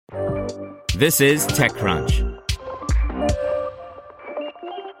This is TechCrunch.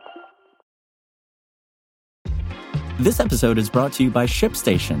 This episode is brought to you by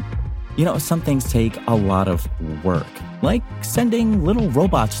ShipStation. You know, some things take a lot of work, like sending little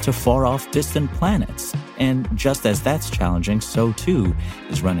robots to far-off distant planets. And just as that's challenging, so too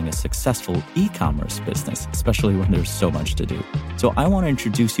is running a successful e-commerce business, especially when there's so much to do. So I want to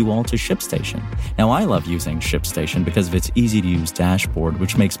introduce you all to ShipStation. Now, I love using ShipStation because of its easy-to-use dashboard,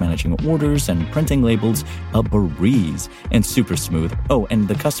 which makes managing orders and printing labels a breeze and super smooth. Oh, and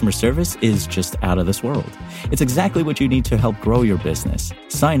the customer service is just out of this world. It's exactly what you need to help grow your business.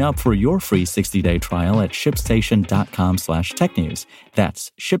 Sign up for your free 60-day trial at shipstation.com/technews.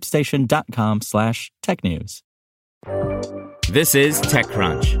 That's shipstation.com/technews. This is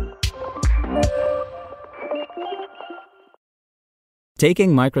TechCrunch.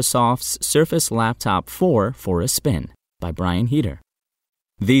 Taking Microsoft's Surface Laptop 4 for a Spin by Brian Heater.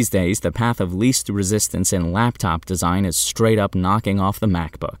 These days, the path of least resistance in laptop design is straight up knocking off the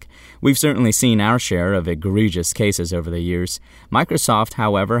MacBook. We've certainly seen our share of egregious cases over the years. Microsoft,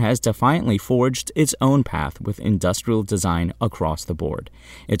 however, has defiantly forged its own path with industrial design across the board.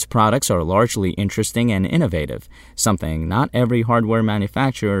 Its products are largely interesting and innovative, something not every hardware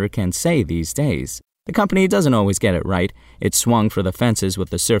manufacturer can say these days. The company doesn't always get it right. It swung for the fences with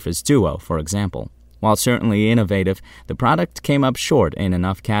the Surface Duo, for example. While certainly innovative, the product came up short in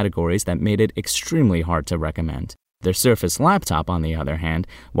enough categories that made it extremely hard to recommend. Their Surface Laptop, on the other hand,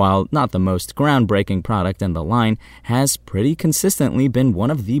 while not the most groundbreaking product in the line, has pretty consistently been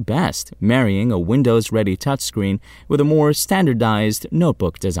one of the best, marrying a Windows-ready touchscreen with a more standardized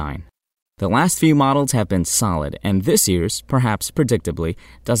notebook design. The last few models have been solid, and this year's, perhaps predictably,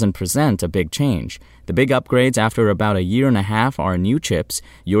 doesn't present a big change. The big upgrades after about a year and a half are new chips,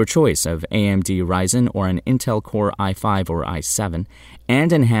 your choice of AMD Ryzen or an Intel Core i5 or i7,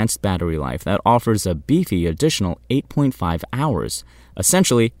 and enhanced battery life that offers a beefy additional 8.5 hours.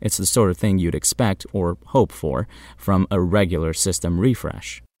 Essentially, it's the sort of thing you'd expect or hope for from a regular system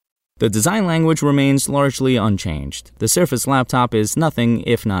refresh. The design language remains largely unchanged. The Surface Laptop is nothing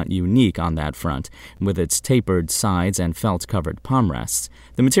if not unique on that front, with its tapered sides and felt-covered palm rests.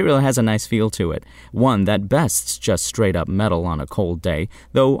 The material has a nice feel to it, one that bests just straight-up metal on a cold day,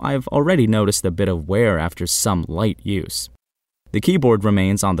 though I've already noticed a bit of wear after some light use. The keyboard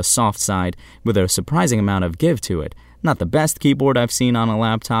remains on the soft side, with a surprising amount of give to it. Not the best keyboard I've seen on a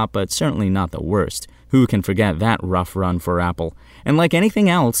laptop, but certainly not the worst. Who can forget that rough run for Apple? And like anything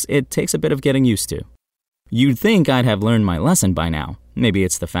else, it takes a bit of getting used to. You'd think I'd have learned my lesson by now. Maybe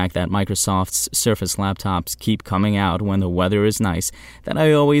it's the fact that Microsoft's Surface laptops keep coming out when the weather is nice that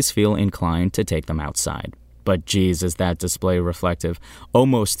I always feel inclined to take them outside. But geez, is that display reflective,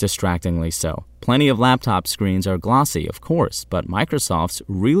 almost distractingly so. Plenty of laptop screens are glossy, of course, but Microsoft's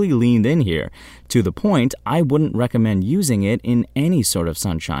really leaned in here, to the point I wouldn't recommend using it in any sort of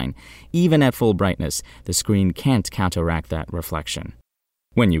sunshine. Even at full brightness, the screen can't counteract that reflection.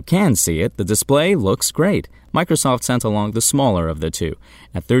 When you can see it, the display looks great. Microsoft sent along the smaller of the two.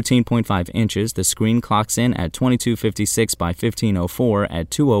 At 13.5 inches, the screen clocks in at 2256 by 1504 at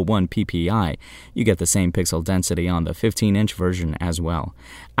 201 ppi. You get the same pixel density on the 15-inch version as well.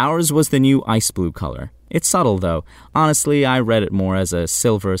 Ours was the new ice blue color. It's subtle, though. Honestly, I read it more as a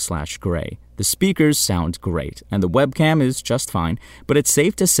silver/gray. The speakers sound great, and the webcam is just fine, but it's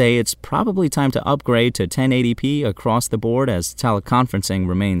safe to say it's probably time to upgrade to 1080p across the board as teleconferencing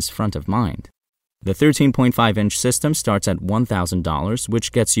remains front of mind. The 13.5-inch system starts at $1,000,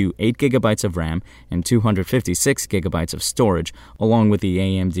 which gets you 8 GB of RAM and 256 GB of storage, along with the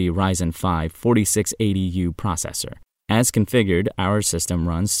AMD Ryzen 5 4680U processor. As configured, our system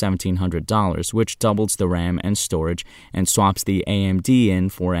runs $1,700, which doubles the RAM and storage and swaps the AMD in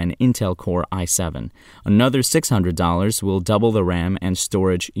for an Intel Core i7. Another $600 will double the RAM and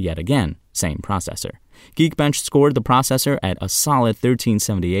storage yet again, same processor. Geekbench scored the processor at a solid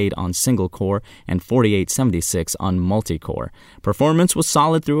 1378 on single-core and 4876 on multi-core. Performance was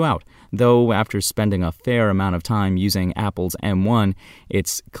solid throughout, though after spending a fair amount of time using Apple's M1,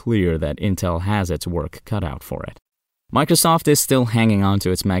 it's clear that Intel has its work cut out for it. Microsoft is still hanging on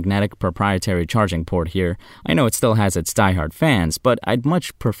to its magnetic proprietary charging port here. I know it still has its diehard fans, but I'd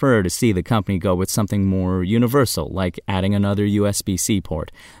much prefer to see the company go with something more universal, like adding another USB-C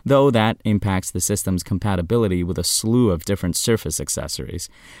port, though that impacts the system's compatibility with a slew of different Surface accessories.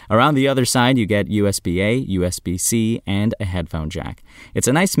 Around the other side, you get USB-A, USB-C, and a headphone jack. It's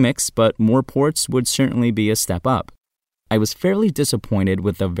a nice mix, but more ports would certainly be a step up. I was fairly disappointed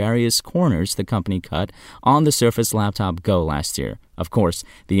with the various corners the company cut on the Surface Laptop Go last year. Of course,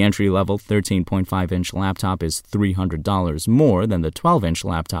 the entry-level 13.5-inch laptop is $300 more than the 12-inch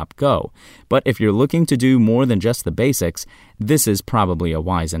laptop Go. But if you're looking to do more than just the basics, this is probably a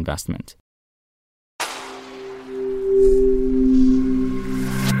wise investment.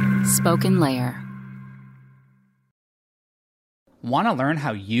 Spoken Layer. Want to learn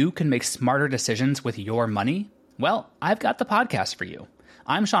how you can make smarter decisions with your money? Well, I've got the podcast for you.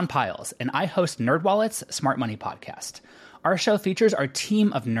 I'm Sean Piles, and I host NerdWallet's Smart Money Podcast. Our show features our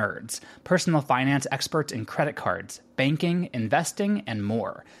team of nerds, personal finance experts in credit cards, banking, investing, and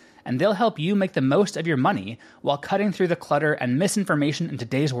more. And they'll help you make the most of your money while cutting through the clutter and misinformation in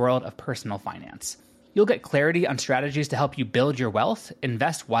today's world of personal finance. You'll get clarity on strategies to help you build your wealth,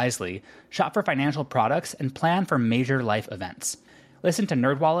 invest wisely, shop for financial products, and plan for major life events. Listen to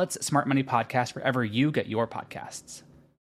NerdWallet's Smart Money Podcast wherever you get your podcasts.